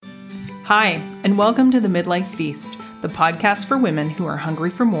Hi, and welcome to the Midlife Feast, the podcast for women who are hungry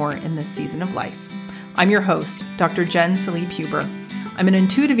for more in this season of life. I'm your host, Dr. Jen Salib-Huber. I'm an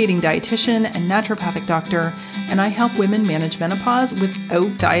intuitive eating dietitian and naturopathic doctor, and I help women manage menopause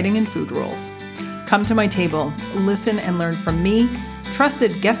without dieting and food rules. Come to my table, listen and learn from me,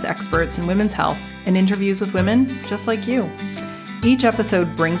 trusted guest experts in women's health, and interviews with women just like you. Each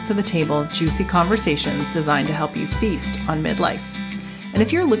episode brings to the table juicy conversations designed to help you feast on midlife. And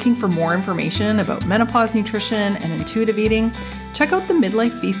if you're looking for more information about menopause nutrition and intuitive eating, check out the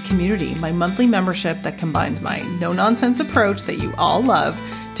Midlife Feast community, my monthly membership that combines my no-nonsense approach that you all love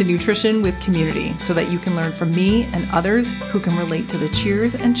to nutrition with community so that you can learn from me and others who can relate to the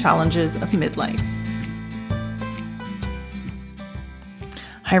cheers and challenges of midlife.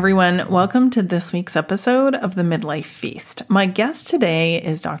 Hi everyone, welcome to this week's episode of the Midlife Feast. My guest today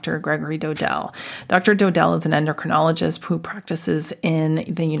is Dr. Gregory Dodell. Dr. Dodell is an endocrinologist who practices in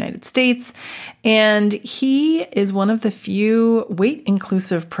the United States, and he is one of the few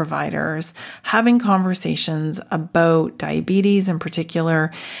weight-inclusive providers having conversations about diabetes in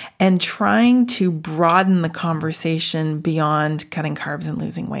particular and trying to broaden the conversation beyond cutting carbs and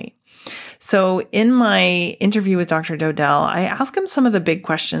losing weight. So in my interview with Dr. Dodell, I ask him some of the big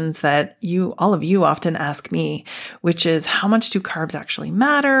questions that all of you often ask me, which is how much do carbs actually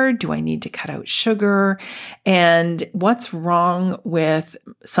matter? Do I need to cut out sugar? And what's wrong with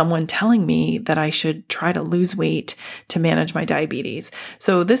someone telling me that I should try to lose weight to manage my diabetes?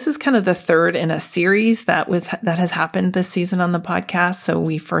 So this is kind of the third in a series that has happened this season on the podcast. So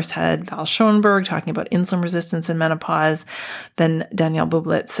we first had Val Schoenberg talking about insulin resistance and menopause. Then Danielle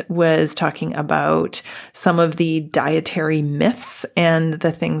Bublitz was talking about some of the dietary myths and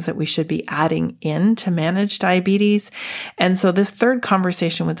the things that we should be adding in to manage diabetes. And so this third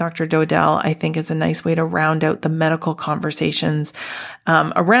conversation with Dr. Dodell, I think, is a nice way to round out the medical conversations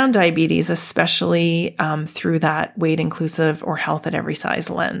around diabetes, especially through that weight inclusive or health at every size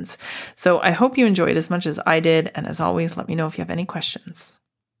lens. So I hope you enjoyed as much as I did. And as always, let me know if you have any questions.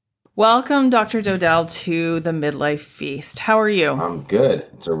 Welcome, Dr. Dodell, to the Midlife Feast. How are you? I'm good.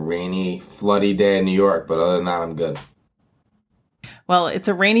 It's a rainy, floody day in New York, but other than that, I'm good. Well, it's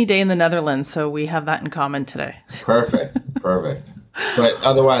a rainy day in the Netherlands, so we have that in common today. Perfect. But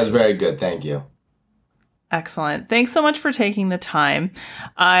otherwise, very good. Thank you. Excellent. Thanks so much for taking the time.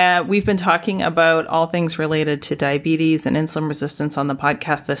 We've been talking about all things related to diabetes and insulin resistance on the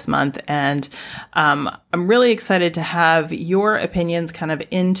podcast this month, and I'm really excited to have your opinions kind of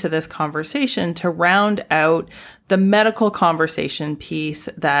into this conversation to round out the medical conversation piece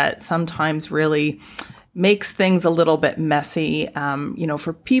that sometimes really makes things a little bit messy,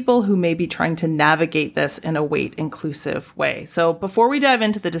 for people who may be trying to navigate this in a weight-inclusive way. So before we dive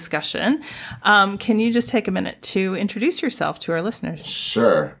into the discussion, can you just take a minute to introduce yourself to our listeners?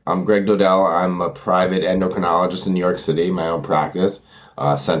 Sure. I'm Greg Dodell. I'm a private endocrinologist in New York City, my own practice,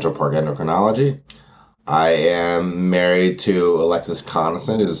 Central Park Endocrinology. I am married to Alexis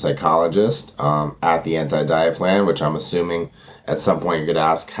Coniston, who's a psychologist at the Anti-Diet Plan, which I'm assuming at some point you're going to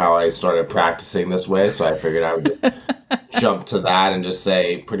ask how I started practicing this way. So I figured I would just jump to that and just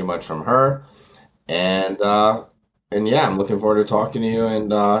say pretty much from her. And yeah, I'm looking forward to talking to you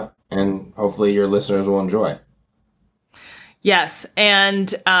and hopefully your listeners will enjoy. Yes.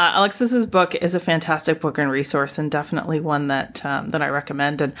 And Alexis's book is a fantastic book and resource, and definitely one that I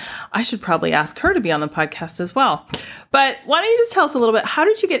recommend. And I should probably ask her to be on the podcast as well. But why don't you just tell us a little bit, how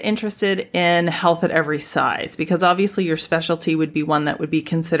did you get interested in health at every size? Because obviously your specialty would be one that would be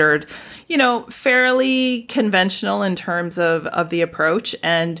considered, fairly conventional in terms of the approach.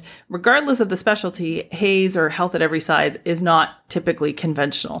 And regardless of the specialty, HAES or health at every size is not typically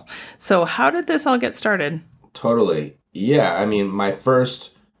conventional. So how did this all get started? Totally. Yeah, I mean, my first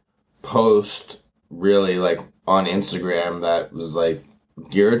post really on Instagram that was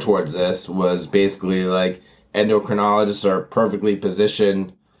geared towards this was basically endocrinologists are perfectly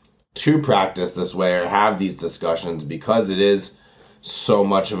positioned to practice this way or have these discussions because it is so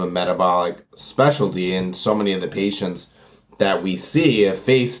much of a metabolic specialty, and so many of the patients that we see have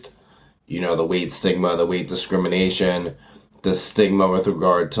faced, the weight stigma, the weight discrimination, the stigma with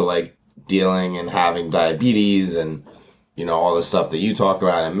regard to dealing and having diabetes and all the stuff that you talk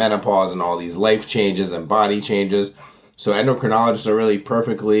about and menopause and all these life changes and body changes. So endocrinologists are really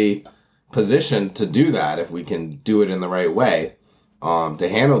perfectly positioned to do that if we can do it in the right way, to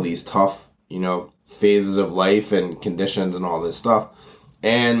handle these tough, phases of life and conditions and all this stuff.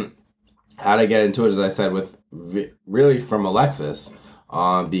 And how to get into it, as I said, with really from Alexis,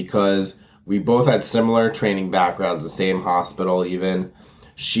 because we both had similar training backgrounds, the same hospital even.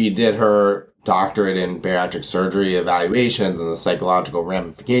 She did her doctorate in bariatric surgery evaluations and the psychological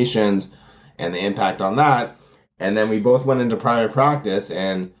ramifications and the impact on that. And then we both went into private practice,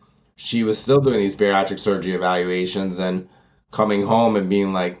 and she was still doing these bariatric surgery evaluations and coming home and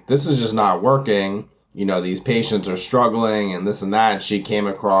being like, this is just not working. These patients are struggling and this and that. She came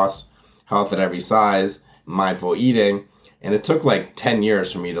across Health at Every Size, mindful eating. And it took like 10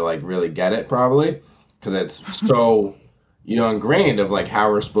 years for me to like really get it, probably, because it's so, ingrained of like how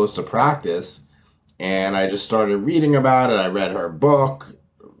we're supposed to practice. And I just started reading about it. I read her book,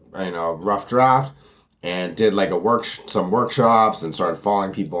 rough draft, and did like some workshops and started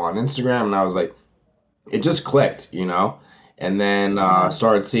following people on Instagram. And I was like, it just clicked, and then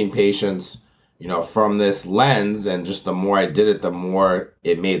started seeing patients, from this lens. And just the more I did it, the more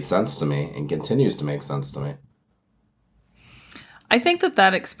it made sense to me and continues to make sense to me. I think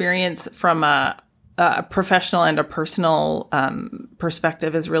that experience from a professional and a personal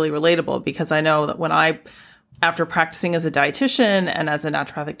perspective is really relatable, because I know that after practicing as a dietitian and as a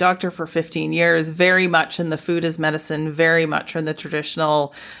naturopathic doctor for 15 years, very much in the food as medicine, very much in the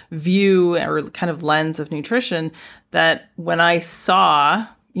traditional view or kind of lens of nutrition, that when I saw,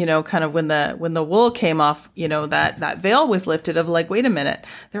 kind of when the wool came off, that veil was lifted of like, wait a minute,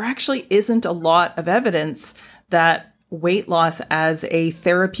 there actually isn't a lot of evidence that weight loss as a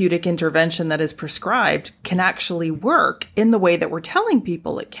therapeutic intervention that is prescribed can actually work in the way that we're telling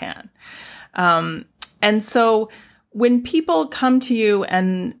people it can. And so when people come to you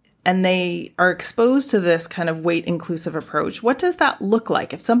and they are exposed to this kind of weight inclusive approach, what does that look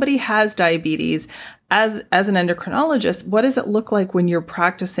like? If somebody has diabetes, as an endocrinologist, what does it look like when you're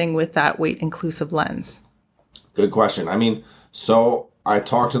practicing with that weight inclusive lens? Good question. So I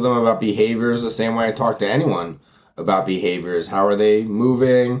talk to them about behaviors the same way I talk to anyone about behaviors. How are they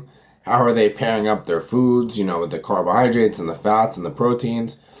moving? How are they pairing up their foods, with the carbohydrates and the fats and the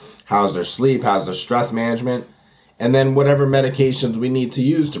proteins? How's their sleep? How's their stress management? And then whatever medications we need to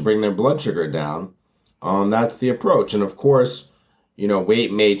use to bring their blood sugar down, that's the approach. And of course,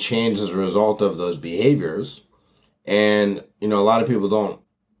 weight may change as a result of those behaviors. And, a lot of people don't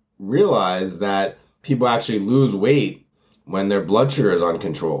realize that people actually lose weight when their blood sugar is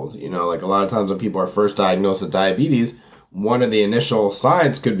uncontrolled. Like a lot of times when people are first diagnosed with diabetes, one of the initial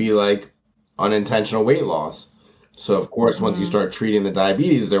signs could be like unintentional weight loss. So of course, once you start treating the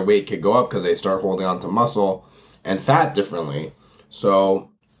diabetes, their weight could go up because they start holding on to muscle and fat differently.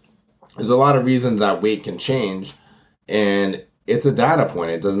 So there's a lot of reasons that weight can change, and it's a data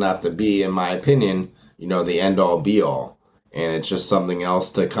point. It doesn't have to be, in my opinion, the end all be all. And it's just something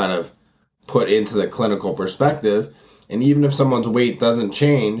else to kind of put into the clinical perspective. And even if someone's weight doesn't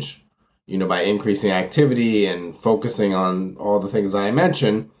change, by increasing activity and focusing on all the things I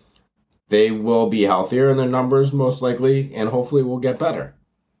mentioned, they will be healthier and their numbers most likely and hopefully will get better.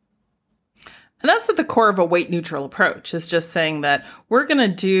 And that's at the core of a weight neutral approach, is just saying that we're going to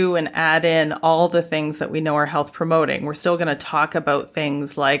do and add in all the things that we know are health promoting. We're still going to talk about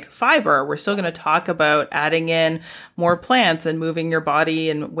things like fiber. We're still going to talk about adding in more plants and moving your body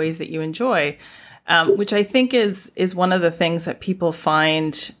in ways that you enjoy, which I think is one of the things that people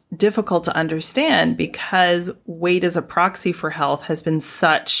find difficult to understand, because weight as a proxy for health has been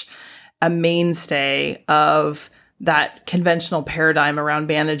such a mainstay of that conventional paradigm around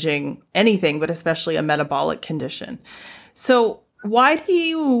managing anything, but especially a metabolic condition. So why do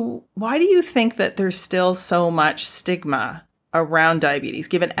you think that there's still so much stigma around diabetes,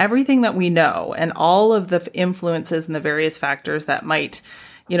 given everything that we know and all of the influences and the various factors that might,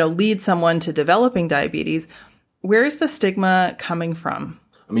 lead someone to developing diabetes? Where's the stigma coming from?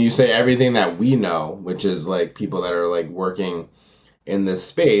 You say everything that we know, which is like people that are like working in this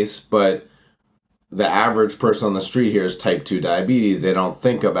space, but the average person on the street here is type 2 diabetes. They don't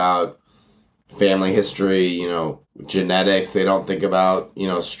think about family history, genetics. They don't think about,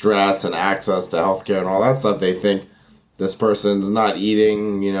 stress and access to healthcare and all that stuff. They think this person's not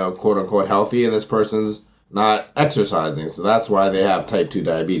eating, quote unquote healthy, and this person's not exercising. So that's why they have type 2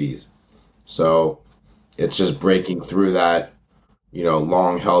 diabetes. So it's just breaking through that,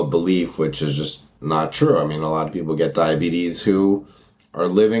 long held belief, which is just not true. A lot of people get diabetes who are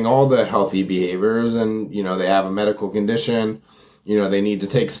living all the healthy behaviors, and, they have a medical condition, they need to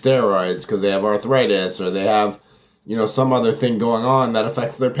take steroids because they have arthritis, or they have, some other thing going on that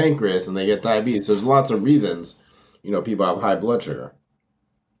affects their pancreas and they get diabetes. There's lots of reasons, people have high blood sugar.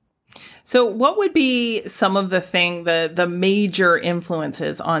 So what would be some of the major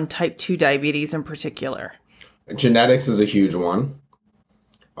influences on type 2 diabetes in particular? Genetics is a huge one.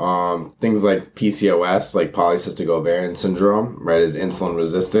 Things like PCOS, like polycystic ovarian syndrome, right, is insulin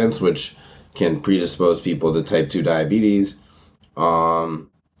resistance, which can predispose people to type 2 diabetes.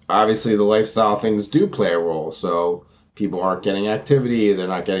 obviously the lifestyle things do play a role. So people aren't getting activity, they're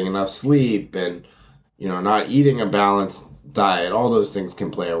not getting enough sleep, and not eating a balanced diet. All those things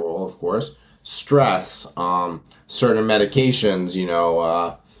can play a role, of course. Stress, certain medications,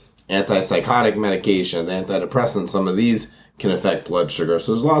 antipsychotic medications, antidepressants, some of these can affect blood sugar.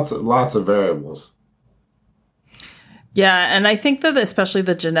 So there's lots of variables. Yeah, and I think that especially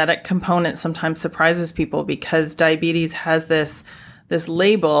the genetic component sometimes surprises people because diabetes has this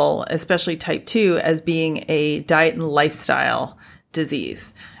label, especially type 2, as being a diet and lifestyle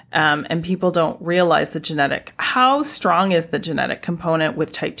disease. And people don't realize the genetic. How strong is the genetic component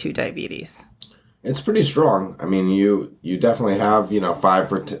with type 2 diabetes? It's pretty strong. I mean, you definitely have, 5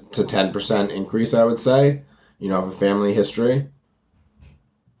 to 10% increase, I would say, of a family history.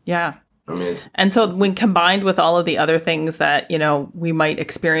 Yeah. I mean, and so when combined with all of the other things that, we might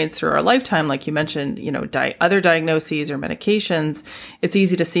experience through our lifetime, like you mentioned, other diagnoses or medications, it's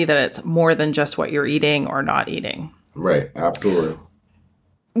easy to see that it's more than just what you're eating or not eating. Right. Absolutely.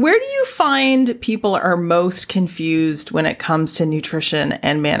 Where do you find people are most confused when it comes to nutrition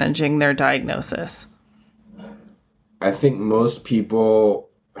and managing their diagnosis? I think most people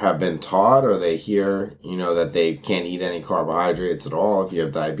have been taught or they hear, that they can't eat any carbohydrates at all if you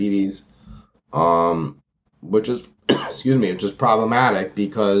have diabetes, which is, which is problematic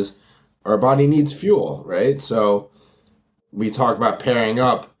because our body needs fuel, right? So we talk about pairing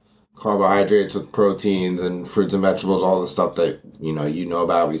up carbohydrates with proteins and fruits and vegetables, all the stuff that, you know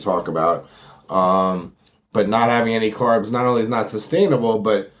about, we talk about. But not having any carbs not only is not sustainable,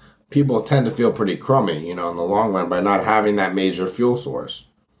 but people tend to feel pretty crummy, in the long run by not having that major fuel source.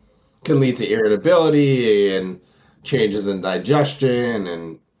 Can lead to irritability and changes in digestion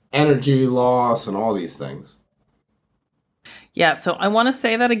and energy loss and all these things. Yeah, so I want to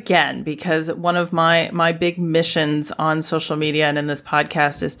say that again, because one of my big missions on social media and in this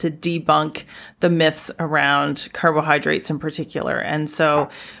podcast is to debunk the myths around carbohydrates in particular. And so,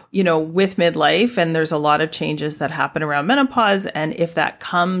 with midlife, and there's a lot of changes that happen around menopause. And if that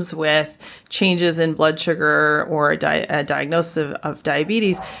comes with changes in blood sugar or a diagnosis of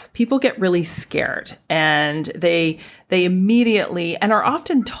diabetes, people get really scared and they immediately and are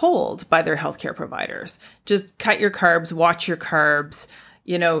often told by their healthcare providers, just cut your carbs, watch your carbs,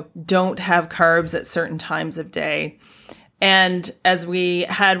 don't have carbs at certain times of day. And as we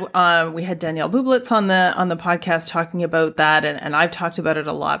had Danielle Bublitz on the podcast talking about that, and I've talked about it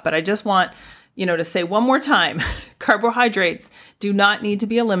a lot, but I just want, to say one more time, carbohydrates do not need to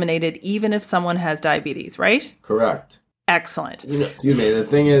be eliminated, even if someone has diabetes, right? Correct. Excellent. The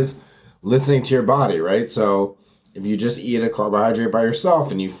thing is listening to your body, right? So if you just eat a carbohydrate by yourself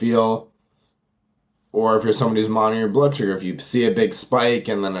and you feel, or if you're somebody who's monitoring your blood sugar, if you see a big spike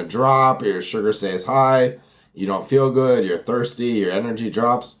and then a drop, or your sugar stays high, you don't feel good, you're thirsty, your energy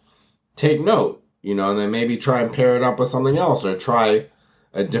drops, take note, and then maybe try and pair it up with something else or try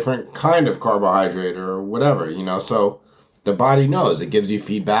a different kind of carbohydrate or whatever, so the body knows. It gives you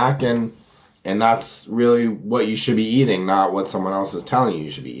feedback and that's really what you should be eating, not what someone else is telling you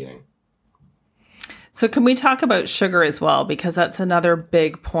should be eating. So can we talk about sugar as well? Because that's another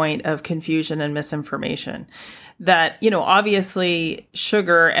big point of confusion and misinformation. That, obviously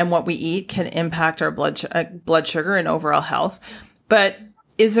sugar and what we eat can impact our blood sugar and overall health. But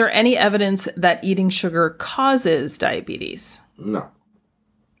is there any evidence that eating sugar causes diabetes? No.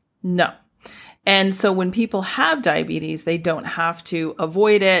 And so when people have diabetes, they don't have to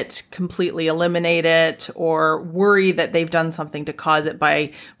avoid it, completely eliminate it, or worry that they've done something to cause it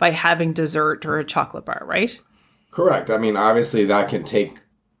by having dessert or a chocolate bar, right? Correct. I mean, obviously that can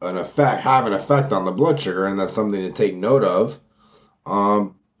have an effect on the blood sugar, and that's something to take note of.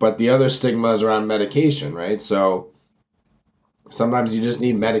 But the other stigma is around medication, right? So sometimes you just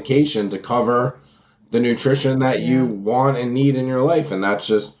need medication to cover the nutrition that you want and need in your life, and that's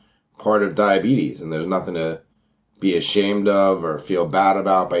just part of diabetes, and there's nothing to be ashamed of or feel bad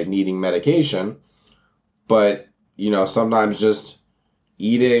about by needing medication. But, sometimes just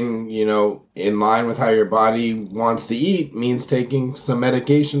eating, in line with how your body wants to eat means taking some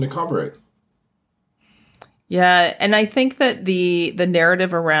medication to cover it. Yeah, and I think that the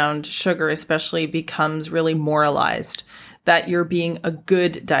narrative around sugar especially becomes really moralized, that you're being a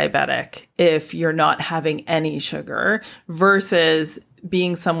good diabetic if you're not having any sugar versus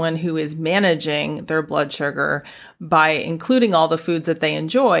being someone who is managing their blood sugar by including all the foods that they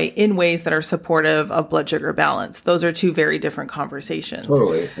enjoy in ways that are supportive of blood sugar balance. Those are two very different conversations.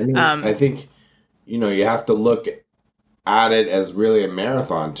 Totally. I mean, I think, you have to look at it as really a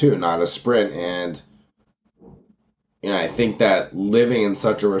marathon too, not a sprint. And, I think that living in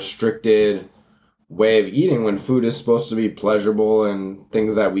such a restricted way of eating when food is supposed to be pleasurable and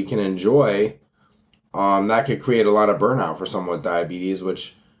things that we can enjoy, that could create a lot of burnout for someone with diabetes,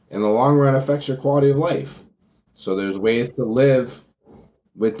 which in the long run affects your quality of life. So there's ways to live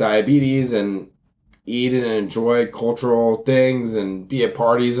with diabetes and eat and enjoy cultural things and be at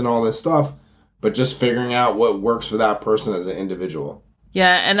parties and all this stuff, but just figuring out what works for that person as an individual.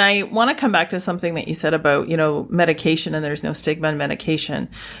 Yeah, and I want to come back to something that you said about, medication, and there's no stigma in medication.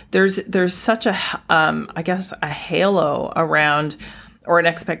 There's such a, I guess, a halo around, or an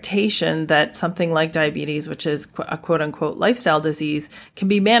expectation that something like diabetes, which is a quote unquote lifestyle disease, can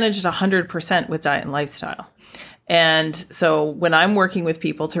be managed 100% with diet and lifestyle. And so when I'm working with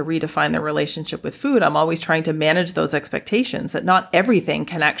people to redefine their relationship with food, I'm always trying to manage those expectations that not everything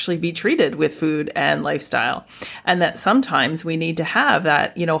can actually be treated with food and lifestyle. And that sometimes we need to have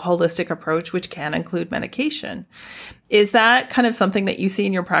that, holistic approach, which can include medication. Is that kind of something that you see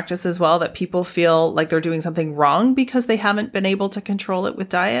in your practice as well, that people feel like they're doing something wrong because they haven't been able to control it with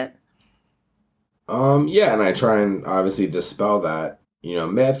diet? Yeah, and I try and obviously dispel that,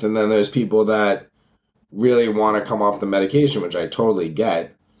 myth. And then there's people that really want to come off the medication, which I totally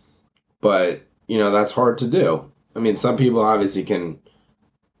get, but that's hard to do. I mean, some people obviously can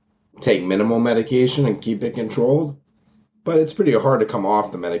take minimal medication and keep it controlled, but it's pretty hard to come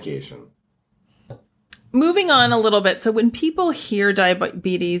off the medication. Moving on a little bit. So when people hear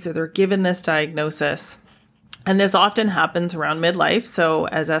diabetes or they're given this diagnosis, and this often happens around midlife. So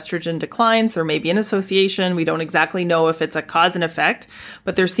as estrogen declines, there may be an association. We don't exactly know if it's a cause and effect,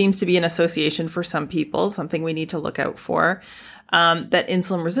 but there seems to be an association for some people, something we need to look out for. That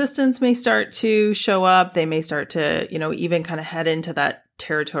insulin resistance may start to show up. They may start to, even kind of head into that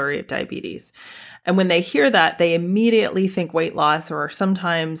territory of diabetes. And when they hear that, they immediately think weight loss, or are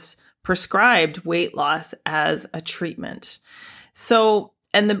sometimes prescribed weight loss as a treatment. So,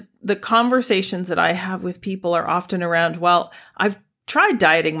 and the conversations that I have with people are often around, well, I've tried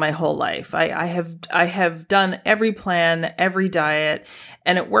dieting my whole life. I have done every plan, every diet,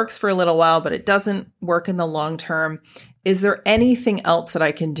 and it works for a little while, but it doesn't work in the long term. Is there anything else that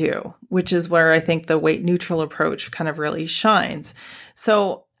I can do? Which is where I think the weight neutral approach kind of really shines.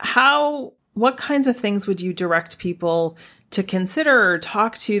 So what kinds of things would you direct people to consider or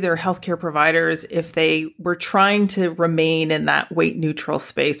talk to their healthcare providers if they were trying to remain in that weight neutral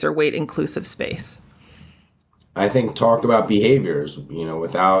space or weight inclusive space? I think talk about behaviors,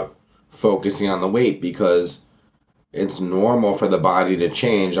 without focusing on the weight, because it's normal for the body to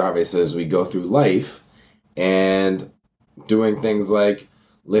change, obviously, as we go through life, and doing things like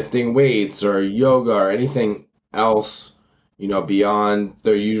lifting weights or yoga or anything else, beyond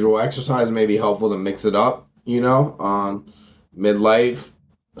their usual exercise may be helpful to mix it up, midlife.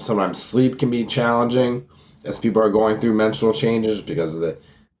 Sometimes sleep can be challenging as people are going through menstrual changes because of the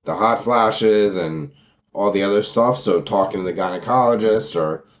hot flashes and all the other stuff. So talking to the gynecologist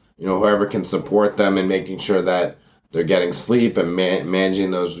or, whoever can support them in making sure that they're getting sleep and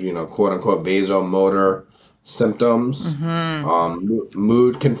managing those, quote unquote vasomotor symptoms. Mm-hmm.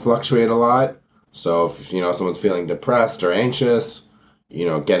 Mood can fluctuate a lot. So if, someone's feeling depressed or anxious,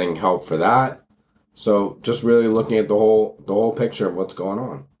 getting help for that. So just really looking at the whole picture of what's going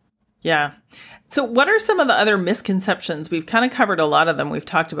on. Yeah. So what are some of the other misconceptions? We've kind of covered a lot of them. We've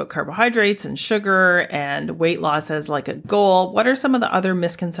talked about carbohydrates and sugar and weight loss as like a goal. What are some of the other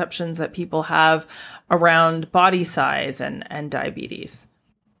misconceptions that people have around body size and diabetes?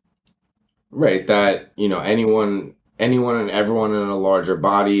 Right. That, anyone and everyone in a larger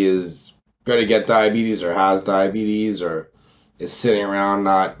body is going to get diabetes or has diabetes or is sitting around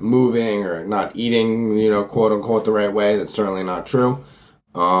not moving or not eating, quote unquote, the right way. That's certainly not true.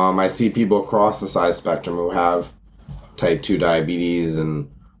 I see people across the size spectrum who have type 2 diabetes and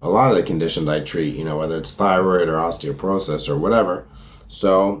a lot of the conditions I treat, whether it's thyroid or osteoporosis or whatever.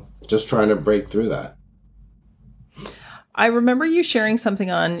 So just trying to break through that. I remember you sharing something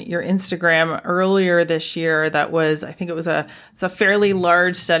on your Instagram earlier this year that was, I think it was a fairly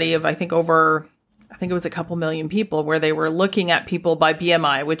large study of, I think it was a couple million people, where they were looking at people by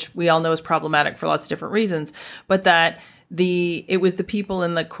BMI, which we all know is problematic for lots of different reasons, but that it was the people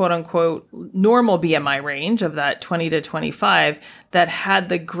in the quote unquote normal BMI range of that 20 to 25 that had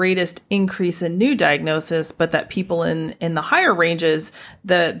the greatest increase in new diagnosis, but that people in the higher ranges,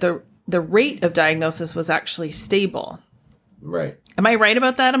 the rate of diagnosis was actually stable. Right. Am I right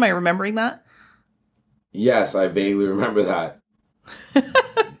about that? Am I remembering that? Yes, I vaguely remember that.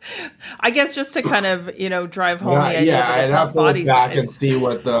 I guess just to kind of, drive home the idea that I'd it's have not to look body back size. and see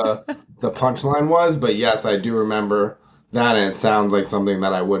what the punchline was, but yes, I do remember that, and it sounds like something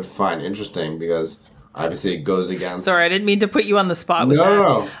that I would find interesting because Obviously, it goes against. Sorry, I didn't mean to put you on the spot with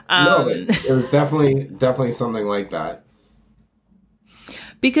No. It was definitely something like that.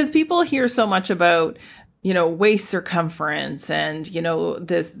 Because people hear so much about, waist circumference and,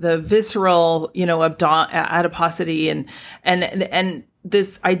 the visceral, adiposity and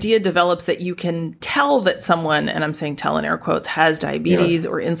this idea develops that you can tell that someone, and I'm saying tell in air quotes, has diabetes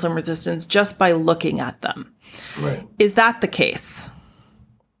or insulin resistance just by looking at them. Right. Is that the case?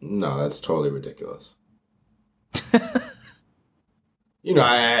 No, that's totally ridiculous.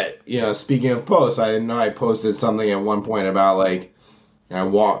 Speaking of posts, I know I posted something at one point about like I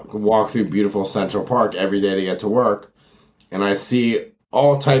walk through beautiful Central Park every day to get to work, and I see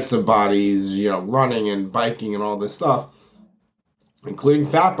all types of bodies, running and biking and all this stuff, including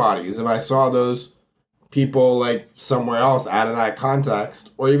fat bodies. If I saw those people like somewhere else out of that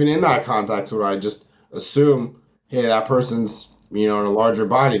context, or even in that context, would I just assume, hey, that person's in a larger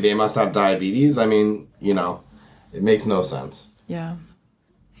body, they must have diabetes? I mean, it makes no sense. Yeah.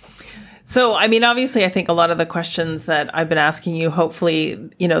 So, I mean, obviously, I think a lot of the questions that I've been asking you, hopefully,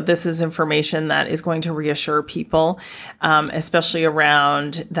 this is information that is going to reassure people, especially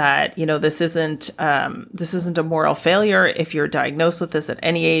around that, this isn't a moral failure if you're diagnosed with this at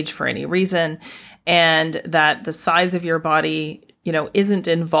any age for any reason, and that the size of your body, isn't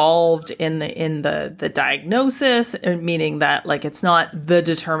involved in the diagnosis, meaning that like it's not the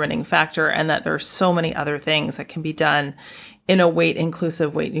determining factor, and that there's so many other things that can be done in a weight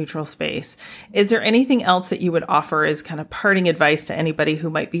inclusive, weight neutral space. Is there anything else that you would offer as kind of parting advice to anybody who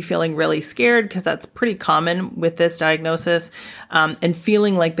might be feeling really scared? Because that's pretty common with this diagnosis, and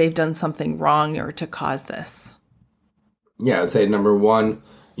feeling like they've done something wrong or to cause this. Yeah, I'd say number one,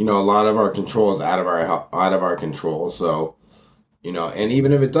 a lot of our control is out of our control. So, and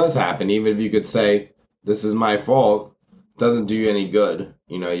even if it does happen, even if you could say, this is my fault, doesn't do you any good.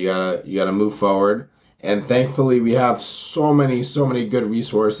 You gotta move forward. And thankfully we have so many good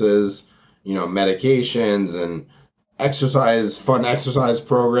resources, medications and fun exercise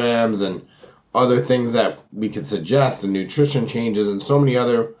programs and other things that we could suggest, and nutrition changes and so many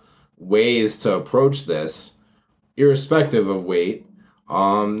other ways to approach this, irrespective of weight,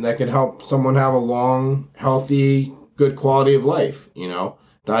 that can help someone have a long, healthy, good quality of life,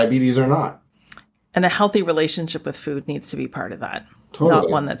 diabetes or not. And a healthy relationship with food needs to be part of that. Totally.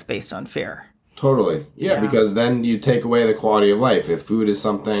 Not one that's based on fear. Totally. Yeah, because then you take away the quality of life. If food is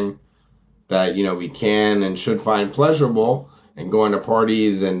something that, we can and should find pleasurable, and going to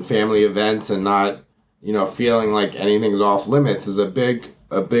parties and family events and not, feeling like anything's off limits is a big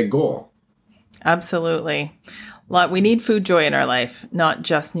goal. Absolutely. We need food joy in our life, not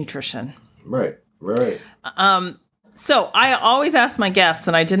just nutrition. Right. So I always ask my guests,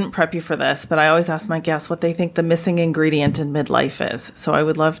 and I didn't prep you for this, but I always ask my guests what they think the missing ingredient in midlife is. So I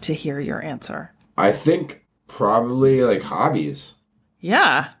would love to hear your answer. I think probably like hobbies.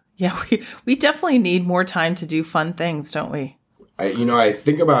 Yeah. We definitely need more time to do fun things, don't we? I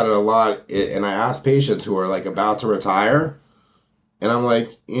think about it a lot, and I ask patients who are like about to retire, and I'm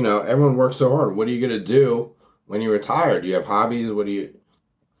like, everyone works so hard. What are you going to do when you retire? Do you have hobbies?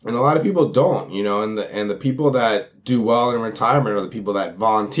 And a lot of people don't, and the people that do well in retirement are the people that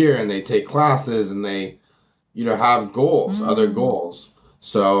volunteer and they take classes and they, have goals, other goals.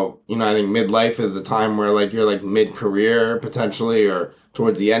 So, I think midlife is a time where like you're like mid-career potentially, or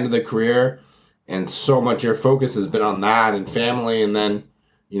towards the end of the career, and so much your focus has been on that and family, and then,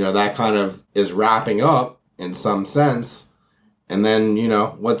 that kind of is wrapping up in some sense. And then,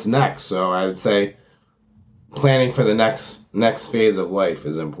 what's next? So I would say planning for the next phase of life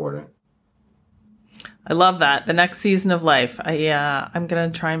is important. I love that. The next season of life. I'm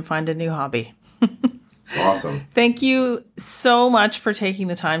going to try and find a new hobby. Awesome. Thank you so much for taking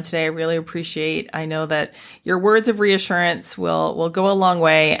the time today. I really appreciate. I know that your words of reassurance will go a long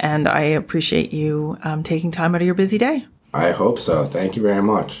way, and I appreciate you taking time out of your busy day. I hope so. Thank you very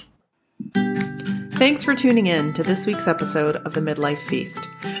much. Thanks for tuning in to this week's episode of the Midlife Feast.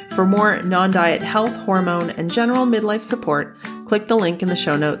 For more non-diet health, hormone, and general midlife support, click the link in the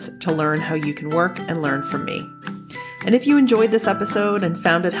show notes to learn how you can work and learn from me. And if you enjoyed this episode and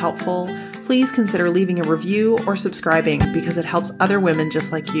found it helpful, please consider leaving a review or subscribing, because it helps other women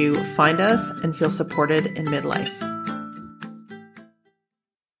just like you find us and feel supported in midlife.